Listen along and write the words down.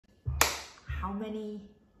how many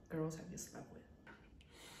girls have you slept with?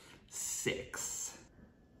 6.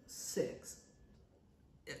 6.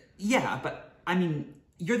 Yeah, but I mean,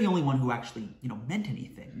 you're the only one who actually, meant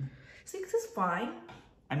anything. 6 is fine.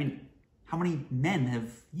 I mean, how many men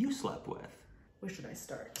have you slept with? Where should I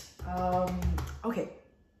start? Okay.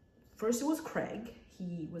 First it was Craig.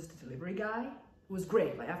 He was the delivery guy. It was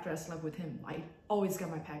great. Like after I slept with him, I always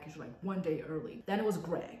got my package like 1 day early. Then it was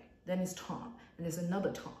Greg. Then it's Tom. And there's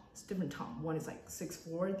another Tom. It's different Tom. One is like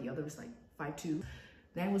 6'4", the other is like 5'2".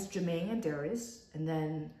 Then it was Jermaine and Darius. And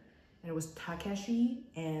then it was Takeshi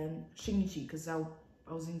and Shinichi, because I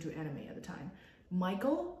was into anime at the time.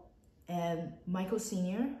 Michael and Michael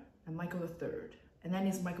Sr. and Michael the Third. And then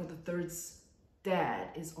it's Michael the Third's dad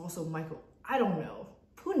is also Michael. I don't know.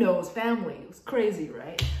 Who knows? Family. It was crazy,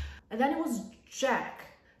 right? And then it was Jack.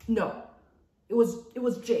 No. It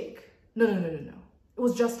was Jake. No. It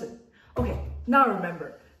was Justin. Okay, now I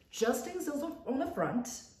remember. Justin is on the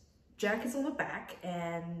front, Jack is on the back,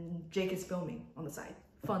 and Jake is filming on the side.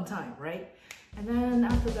 Fun time, right? And then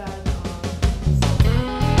after that,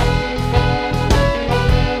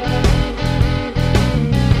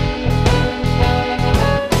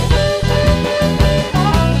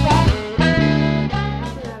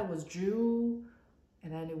 it was Drew,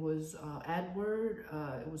 and then it was Edward,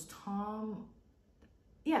 it was Tom.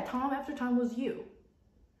 Yeah, Tom after Tom was you.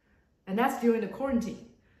 And that's during the quarantine.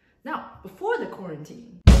 Now, before the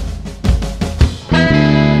quarantine,